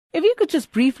If you could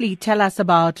just briefly tell us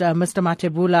about Mr.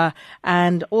 Mathebula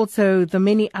and also the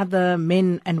many other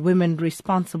men and women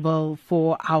responsible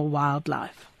for our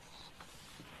wildlife.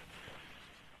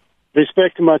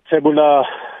 Respect Mathebula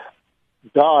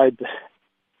died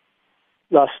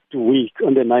last week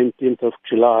on the 19th of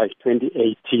July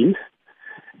 2018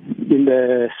 in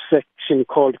the section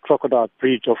called Crocodile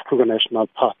Bridge of Kruger National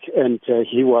Park, and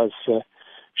he was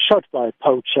shot by a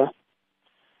poacher,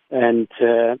 and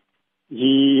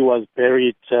he was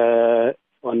buried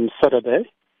on Saturday,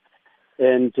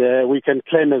 and we can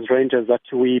claim as rangers that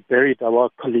we buried our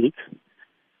colleague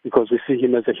because we see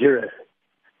him as a hero,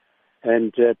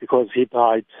 and because he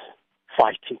died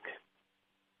fighting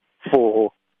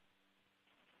for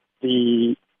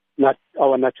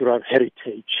our natural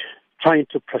heritage, trying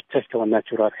to protect our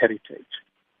natural heritage.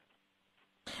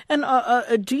 And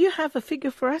do you have a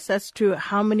figure for us as to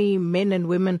how many men and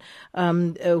women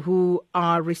who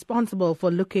are responsible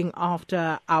for looking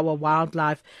after our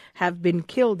wildlife have been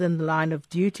killed in the line of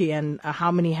duty, and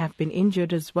how many have been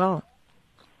injured as well?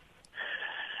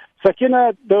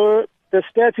 Sakina, the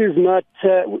stat is not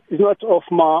off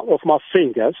my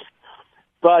fingers,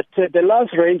 but the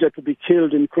last ranger to be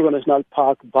killed in Kruger National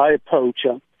Park by a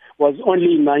poacher was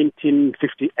only in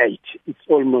 1958. It's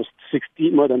almost 60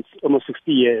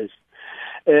 years,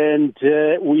 and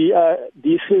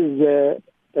this is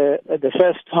the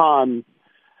first time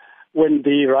when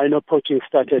the rhino poaching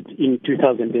started in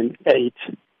 2008.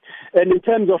 And in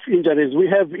terms of injuries, we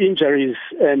have injuries,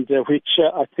 and which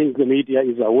I think the media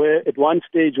is aware. At one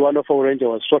stage, one of our rangers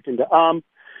was shot in the arm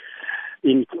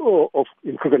in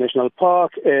Kruger National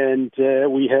Park, and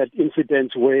we had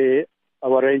incidents where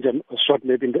our ranger was shot in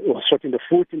the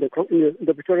foot in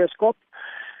the Victoria Scope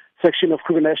section of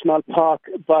Kruger National Park,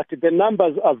 but the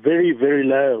numbers are very, very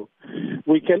low.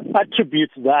 We can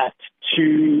attribute that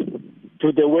to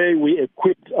the way we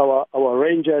equipped our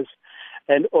rangers,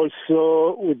 and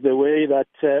also with the way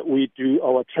that we do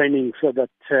our training, so that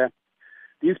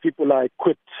these people are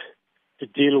equipped to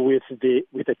deal with the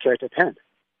threat at hand.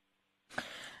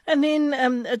 And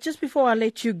then just before I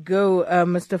let you go,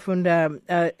 Mr. Funda,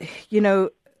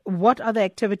 what other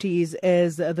activities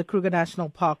is the Kruger National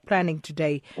Park planning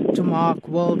today to mark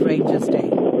World Rangers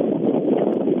Day?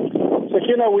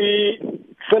 Sakina, we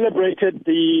celebrated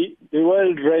the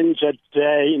World Ranger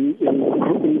Day in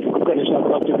Kruger National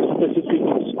Park, specifically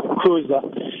in Kruger,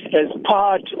 as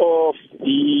part of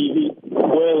the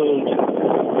World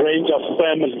Ranger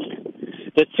family.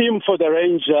 The theme for the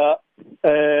Ranger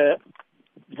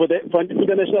for the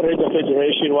International Ranger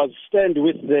Federation was Stand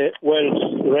with the World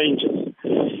Rangers.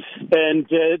 And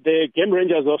the Game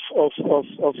Rangers of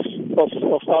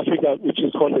Africa, which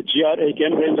is called the GRA,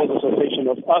 Game Rangers Association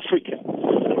of Africa,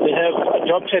 they have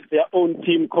adopted their own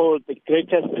theme called the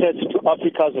Greatest Threat to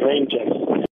Africa's Rangers.